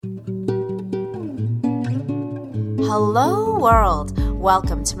Hello world!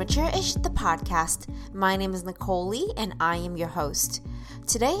 Welcome to Mature-ish, the podcast. My name is Nicole Lee and I am your host.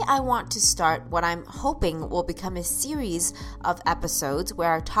 Today I want to start what I'm hoping will become a series of episodes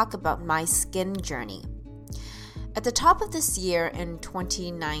where I talk about my skin journey. At the top of this year in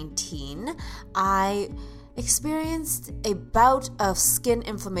 2019, I experienced a bout of skin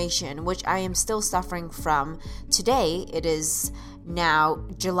inflammation, which I am still suffering from. Today, it is now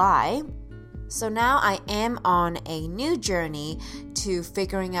July. So now I am on a new journey to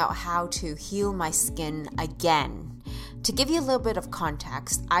figuring out how to heal my skin again. To give you a little bit of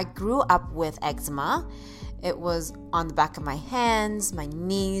context, I grew up with eczema. It was on the back of my hands, my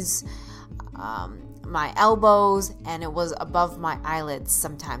knees, my elbows, and it was above my eyelids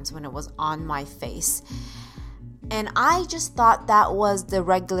sometimes when it was on my face. And I just thought that was the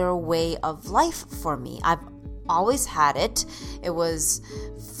regular way of life for me. I've always had it. It was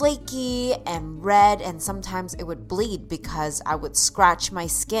flaky and red, and sometimes it would bleed because I would scratch my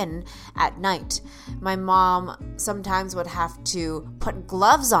skin at night. My mom sometimes would have to put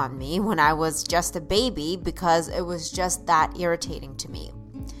gloves on me when I was just a baby because it was just that irritating to me.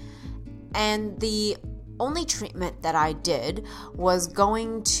 And the only treatment that I did was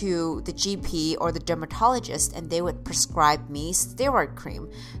going to the GP or the dermatologist, and they would prescribe me steroid cream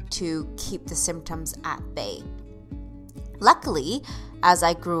to keep the symptoms at bay. Luckily, as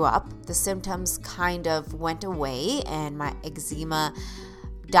I grew up, the symptoms kind of went away and my eczema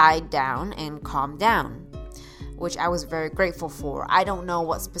died down and calmed down, which I was very grateful for. I don't know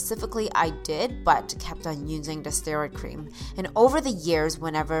what specifically I did, but kept on using the steroid cream. And over the years,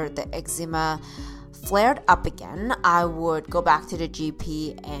 whenever the eczema flared up again, I would go back to the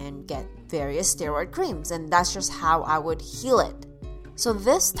GP and get various steroid creams, and that's just how I would heal it. So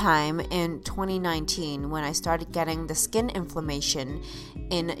this time in 2019, when I started getting the skin inflammation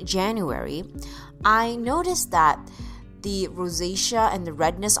in January, I noticed that the rosacea and the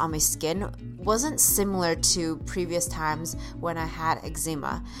redness on my skin wasn't similar to previous times when I had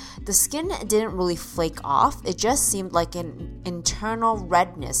eczema. The skin didn't really flake off. It just seemed like an internal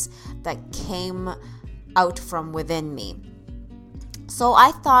redness that came out from within me. So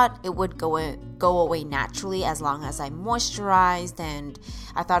I thought it would go away naturally as long as I moisturized, and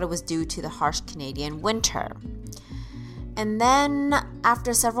I thought it was due to the harsh Canadian winter. And then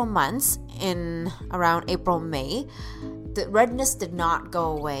after several months, in around April-May, the redness did not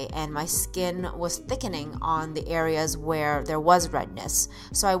go away and my skin was thickening on the areas where there was redness.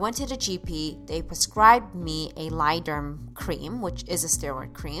 So I went to the GP. They prescribed me a Lyderm cream, which is a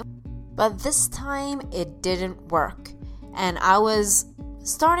steroid cream. But this time it didn't work. And I was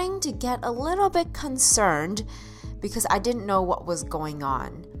starting to get a little bit concerned because I didn't know what was going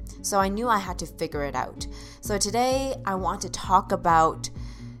on. So I knew I had to figure it out. So today I want to talk about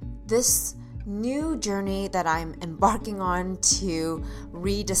this new journey that I'm embarking on to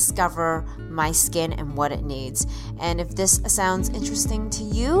rediscover my skin and what it needs. And if this sounds interesting to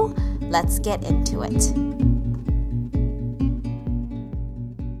you, let's get into it.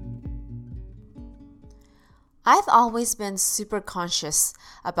 I've always been super conscious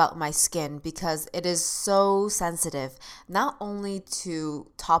about my skin because it is so sensitive, not only to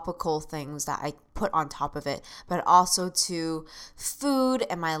topical things that I put on top of it, but also to food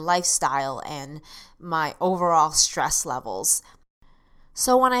and my lifestyle and my overall stress levels.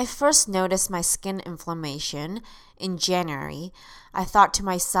 So when I first noticed my skin inflammation in January, I thought to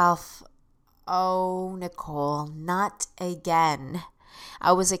myself, oh, Nicole, not again.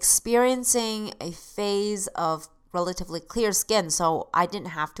 I was experiencing a phase of relatively clear skin, so I didn't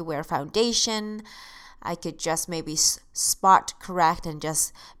have to wear foundation. I could just maybe spot correct and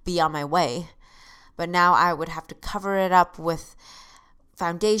just be on my way. But now I would have to cover it up with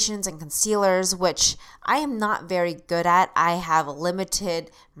foundations and concealers, which I am not very good at. I have a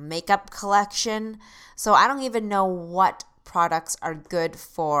limited makeup collection, so I don't even know what products are good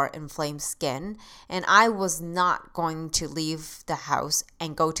for inflamed skin, and I was not going to leave the house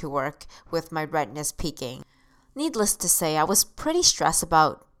and go to work with my redness peaking. Needless to say, I was pretty stressed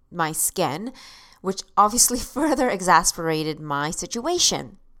about my skin, which obviously further exasperated my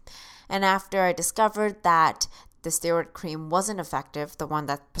situation. And after I discovered that the steroid cream wasn't effective, the one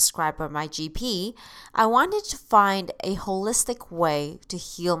that's prescribed by my GP, I wanted to find a holistic way to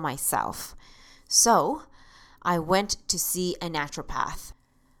heal myself. So I went to see a naturopath.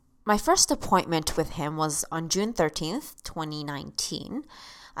 My first appointment with him was on June 13th, 2019.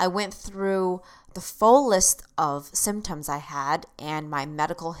 I went through the full list of symptoms I had and my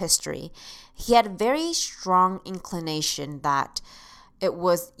medical history. He had a very strong inclination that it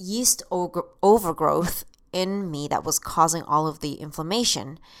was yeast overgrowth in me that was causing all of the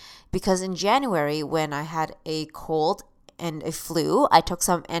inflammation. because in January, when I had a cold and a flu, I took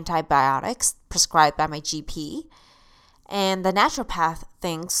some antibiotics prescribed by my GP. And the naturopath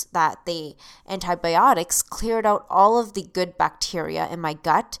thinks that the antibiotics cleared out all of the good bacteria in my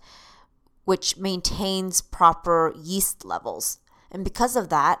gut, which maintains proper yeast levels. And because of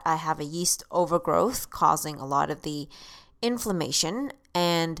that, I have a yeast overgrowth causing a lot of the inflammation,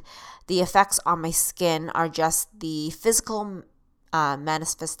 and the effects on my skin are just the physical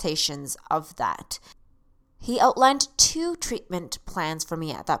manifestations of that. He outlined 2 treatment plans for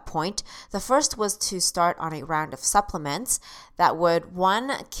me at that point. The first was to start on a round of supplements that would,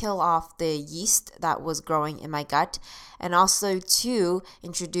 1, kill off the yeast that was growing in my gut, and also 2,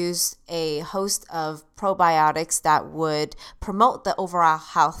 introduce a host of probiotics that would promote the overall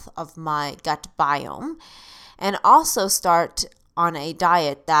health of my gut biome, and also start on a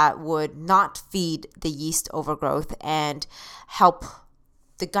diet that would not feed the yeast overgrowth and help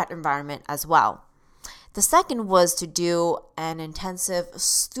the gut environment as well. The second was to do an intensive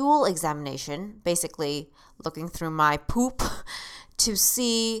stool examination, basically looking through my poop to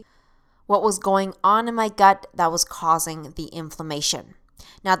see what was going on in my gut that was causing the inflammation.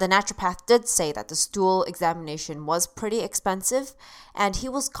 Now, the naturopath did say that the stool examination was pretty expensive, and he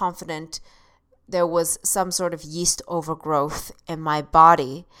was confident there was some sort of yeast overgrowth in my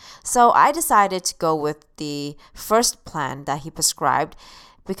body. So I decided to go with the first plan that he prescribed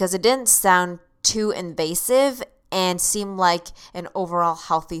because it didn't sound too invasive and seemed like an overall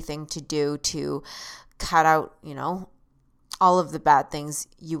healthy thing to do to cut out, all of the bad things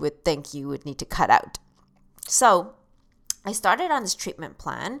you would think you would need to cut out. So I started on this treatment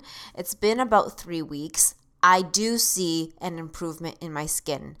plan. It's been about 3 weeks. I do see an improvement in my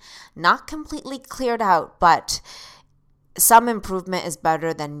skin. Not completely cleared out, but some improvement is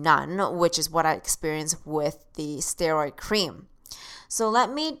better than none, which is what I experienced with the steroid cream. So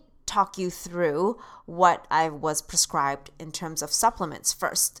let me talk you through what I was prescribed in terms of supplements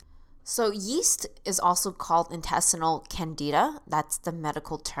first. So yeast is also called intestinal candida. That's the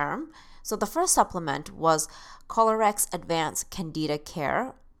medical term. So the first supplement was Colorex Advanced Candida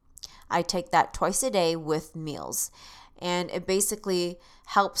Care. I take that twice a day with meals, and it basically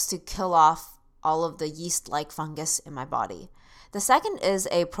helps to kill off all of the yeast-like fungus in my body. The second is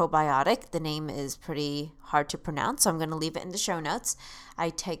a probiotic. The name is pretty hard to pronounce, so I'm going to leave it in the show notes. I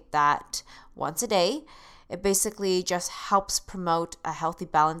take that once a day. It basically just helps promote a healthy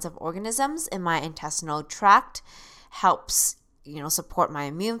balance of organisms in my intestinal tract, helps, support my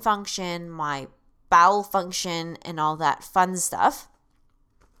immune function, my bowel function, and all that fun stuff.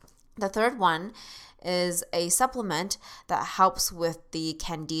 The third one is a supplement that helps with the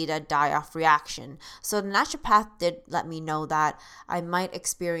candida die-off reaction. So the naturopath did let me know that I might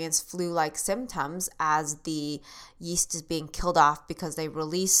experience flu-like symptoms as the yeast is being killed off because they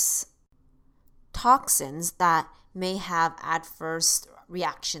release toxins that may have adverse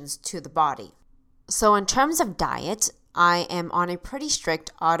reactions to the body. So in terms of diet, I am on a pretty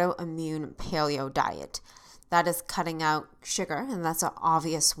strict autoimmune paleo diet. That is cutting out sugar, and that's an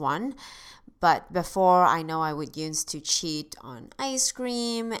obvious one. But before, I know I would use to cheat on ice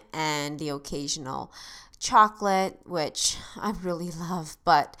cream and the occasional chocolate, which I really love.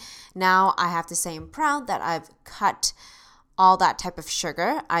 But now I have to say I'm proud that I've cut all that type of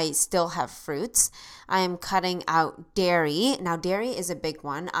sugar. I still have fruits. I am cutting out dairy. Now, dairy is a big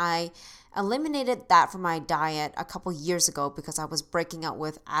one. I eliminated that from my diet a couple years ago because I was breaking out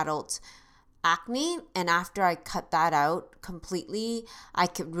with adult acne, and after I cut that out completely, I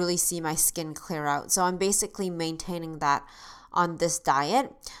could really see my skin clear out. So I'm basically maintaining that on this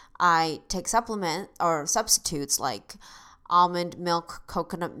diet. I take supplement or substitutes like almond milk,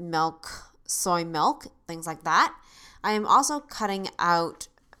 coconut milk, soy milk, things like that. I am also cutting out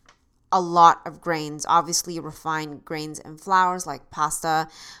a lot of grains, obviously refined grains and flours like pasta,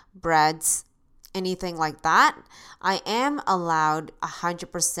 breads, anything like that. I am allowed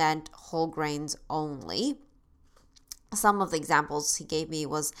 100% whole grains only. Some of the examples he gave me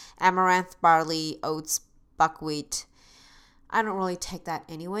was amaranth, barley, oats, buckwheat. I don't really take that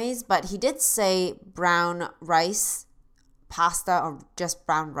anyways, but he did say brown rice, pasta, or just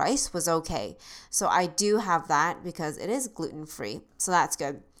brown rice was okay. So I do have that because it is gluten-free, so that's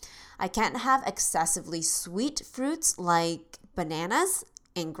good. I can't have excessively sweet fruits like bananas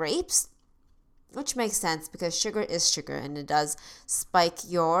and grapes, which makes sense because sugar is sugar and it does spike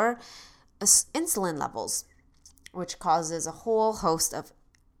your insulin levels, which causes a whole host of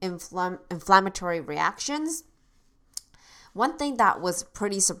inflammatory reactions. One thing that was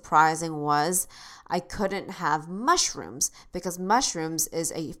pretty surprising was I couldn't have mushrooms because mushrooms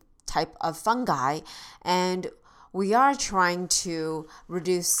is a type of fungi, and we are trying to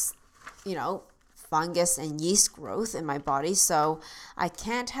reduce fungus and yeast growth in my body, so I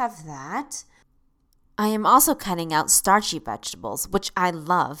can't have that. I am also cutting out starchy vegetables, which I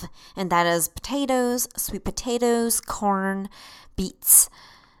love, and that is potatoes, sweet potatoes, corn, beets.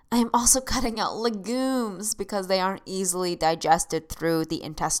 I am also cutting out legumes because they aren't easily digested through the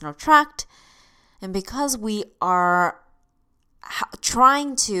intestinal tract, and because we are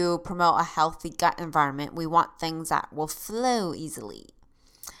trying to promote a healthy gut environment, we want things that will flow easily.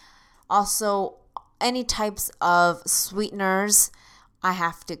 Also, any types of sweeteners I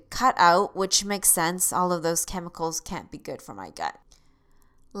have to cut out, which makes sense. All of those chemicals can't be good for my gut.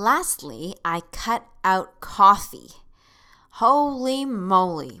 Lastly, I cut out coffee. Holy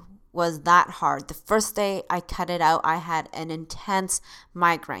moly, was that hard. The first day I cut it out, I had an intense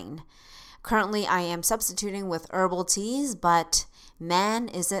migraine. Currently, I am substituting with herbal teas, but man,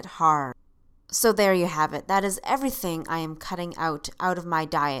 is it hard. So there you have it. That is everything I am cutting out of my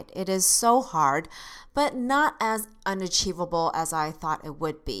diet. It is so hard, but not as unachievable as I thought it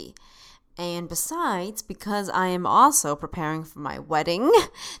would be. And besides, because I am also preparing for my wedding,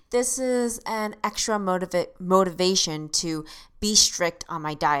 this is an extra motivation to be strict on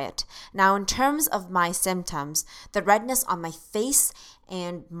my diet. Now, in terms of my symptoms, the redness on my face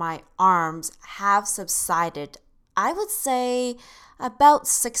and my arms have subsided, I would say about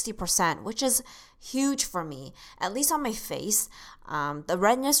 60%, which is huge for me. At least on my face, the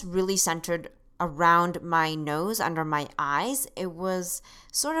redness really centered around my nose, under my eyes. It was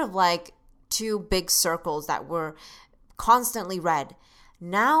sort of like two big circles that were constantly red.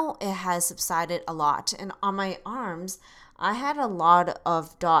 Now it has subsided a lot. And on my arms, I had a lot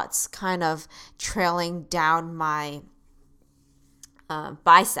of dots kind of trailing down my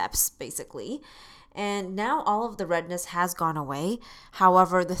biceps, basically. And now all of the redness has gone away.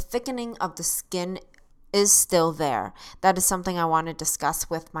 However, the thickening of the skin is still there. That is something I want to discuss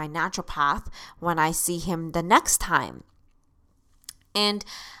with my naturopath when I see him the next time. And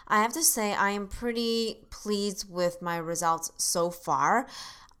I have to say, I am pretty pleased with my results so far.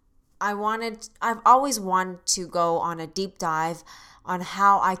 I've always wanted to go on a deep dive on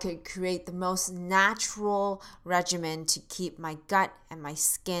how I could create the most natural regimen to keep my gut and my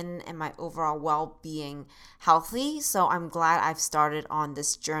skin and my overall well-being healthy. So I'm glad I've started on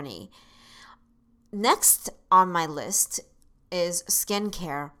this journey. Next on my list is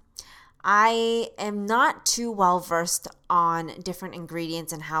skincare. I am not too well versed on different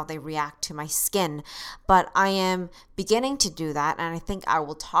ingredients and how they react to my skin, but I am beginning to do that, and I think I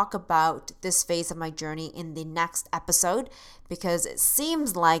will talk about this phase of my journey in the next episode, because it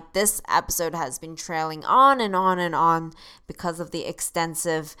seems like this episode has been trailing on and on and on because of the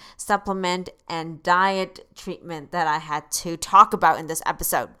extensive supplement and diet treatment that I had to talk about in this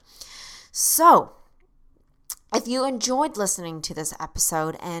episode. So, if you enjoyed listening to this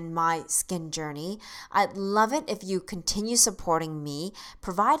episode and my skin journey, I'd love it if you continue supporting me,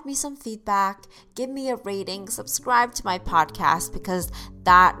 provide me some feedback, give me a rating, subscribe to my podcast, because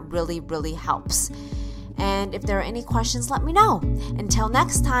that really, really helps. And if there are any questions, let me know. Until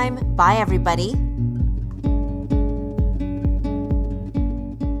next time, bye everybody.